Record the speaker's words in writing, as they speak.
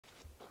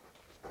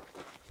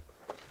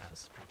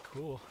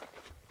Cool.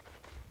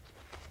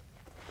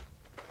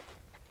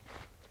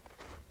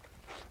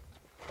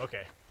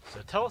 Okay, so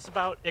tell us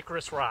about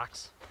Icarus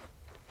Rocks.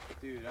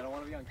 Dude, I don't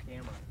want to be on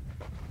camera.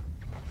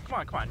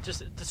 Come on,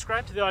 just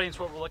describe to the audience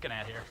what we're looking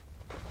at here.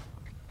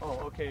 Oh,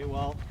 okay,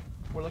 well,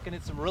 we're looking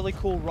at some really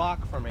cool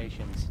rock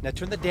formations. Now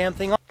turn the damn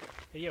thing on.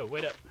 Hey, yo,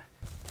 wait up.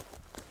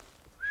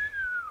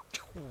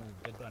 Ooh,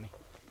 good bunny.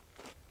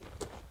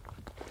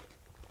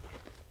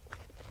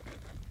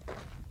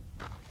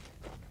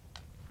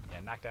 Yeah,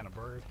 knock down a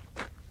bird.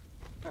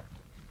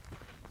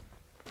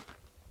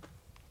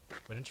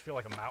 Wouldn't you feel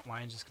like a mountain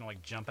lion's just gonna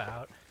like jump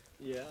out?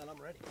 Yeah, and I'm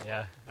ready.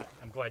 Yeah,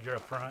 I'm glad you're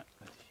up front.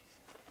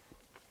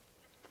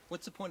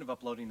 What's the point of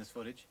uploading this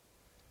footage?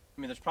 I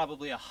mean, there's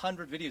probably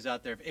 100 videos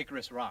out there of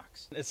Icarus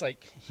Rocks. It's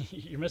like,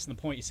 you're missing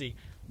the point. You see,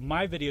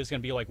 my video is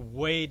going to be like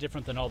way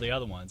different than all the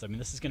other ones. I mean,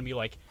 this is going to be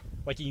like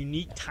a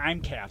unique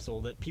time capsule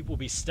that people will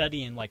be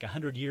studying like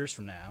 100 years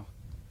from now.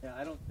 Yeah,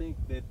 I don't think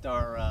that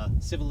our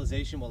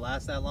civilization will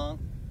last that long.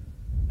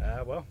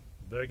 Well,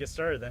 better get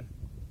started then.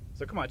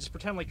 So come on, just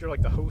pretend like you're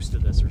like the host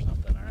of this or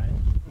something, all right?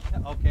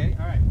 Okay,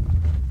 all right.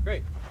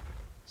 Great.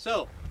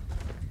 So,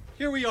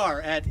 here we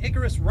are at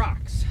Icarus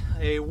Rocks,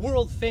 a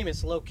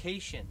world-famous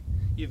location.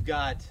 You've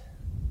got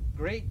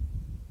great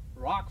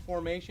rock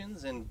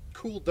formations and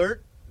cool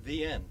dirt.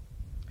 The end.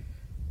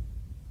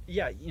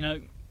 Yeah, you know,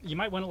 you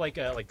might want to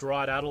like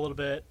draw it out a little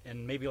bit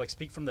and maybe like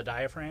speak from the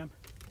diaphragm.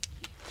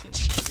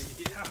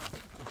 Yeah,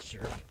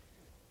 sure. God,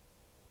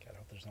 I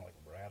hope there's no like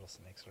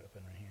rattlesnakes up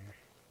in here.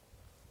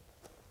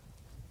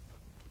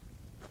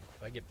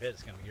 If I get bit,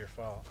 it's gonna be your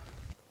fault.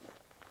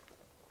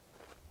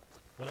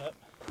 What up?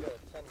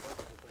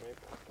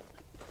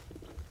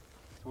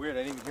 It's weird.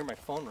 I didn't even hear my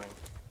phone ring.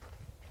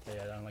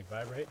 Yeah, I don't like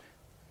vibrate.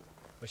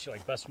 Was she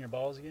like busting your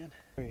balls again?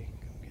 Hurry,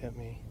 come get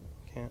me.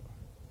 Can't.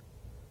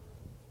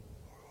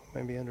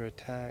 Maybe under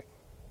attack.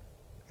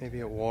 Maybe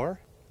at war?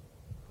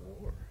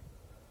 War?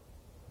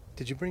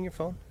 Did you bring your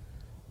phone?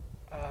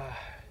 Let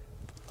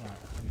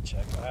me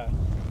check. She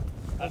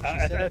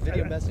sent a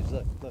video message.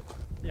 Look.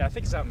 Yeah, I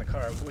think it's out in the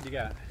car. What do you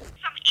got?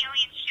 Some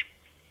alien ship.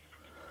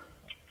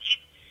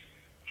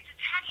 It's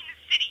attacking the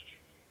city.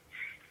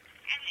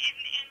 And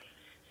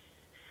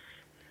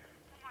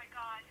oh my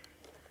god.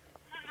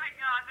 Oh my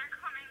god, they're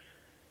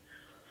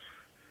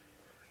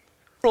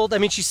coming. I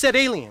mean, she said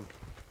alien.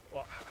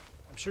 Well,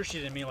 I'm sure she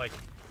didn't mean like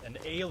an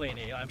alien.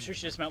 I'm sure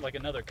she just meant like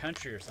another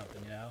country or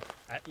something, you know?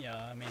 I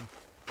mean,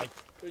 like,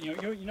 you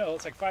know,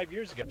 it's like 5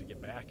 years ago to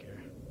get back here.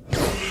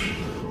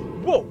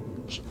 Whoa!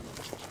 Did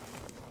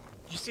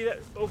you see that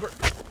over?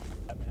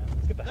 Yeah, man.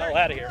 Let's get the hell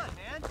out of here.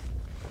 Man.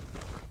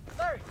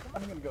 Larry,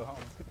 I'm gonna go home.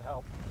 Let's get the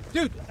hell.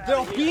 dude,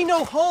 there'll be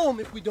no home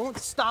if we don't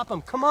stop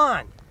them. Come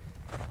on.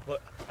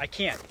 Look, I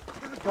can't.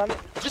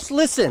 Just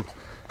listen.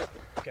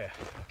 Okay.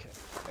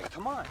 Hey,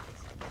 come on.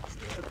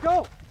 Let's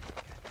go.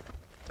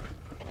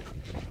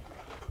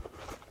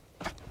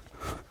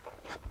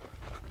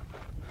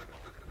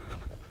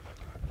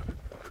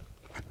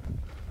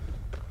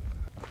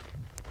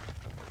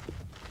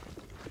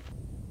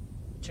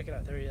 Check it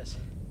out. There he is.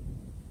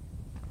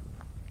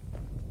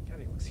 God,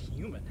 he looks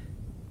human.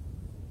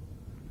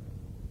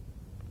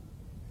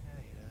 Yeah,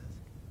 he does.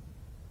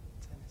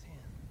 It's in his hand.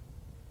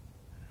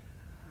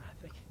 I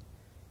think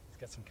he's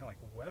got some kind of like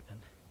weapon.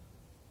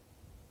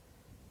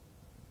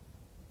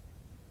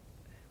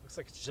 Looks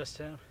like it's just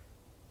him.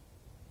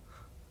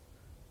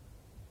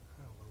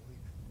 I don't believe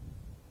it.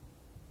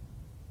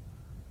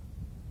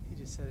 He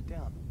just set it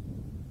down.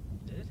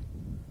 Did?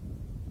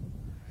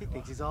 He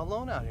thinks he's all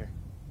alone out here.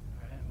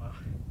 Alright, well,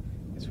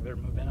 I guess we better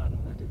move in on him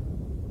then.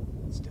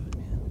 Let's do it,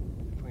 man.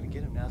 If we're gonna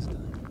get him, now it's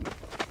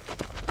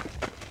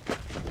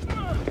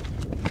time.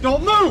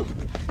 Don't move!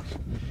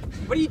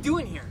 What are you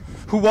doing here?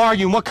 Who are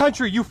you and what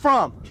country are you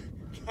from?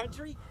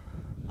 Country?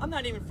 I'm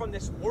not even from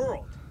this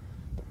world.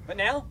 But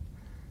now,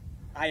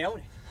 I own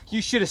it.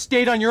 You should have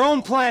stayed on your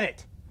own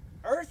planet.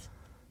 Earth?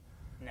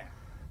 No,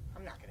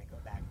 I'm not gonna go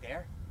back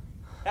there.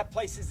 That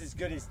place is as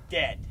good as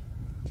dead.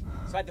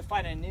 So I had to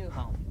find a new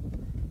home.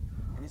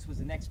 And this was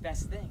the next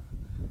best thing.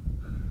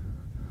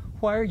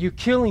 Why are you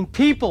killing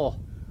people?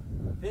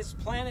 This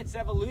planet's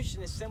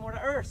evolution is similar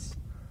to Earth's.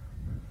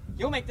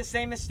 You'll make the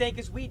same mistake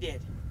as we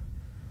did.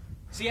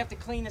 So you have to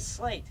clean the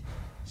slate.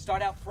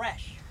 Start out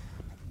fresh.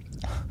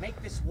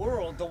 Make this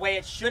world the way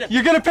it should have been.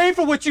 You're gonna pay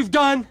for what you've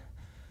done.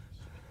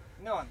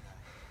 No, I'm not.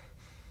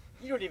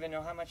 You don't even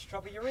know how much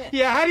trouble you're in.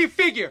 Yeah, how do you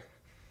figure?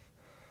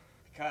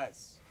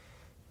 Because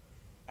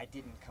I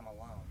didn't come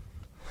alone.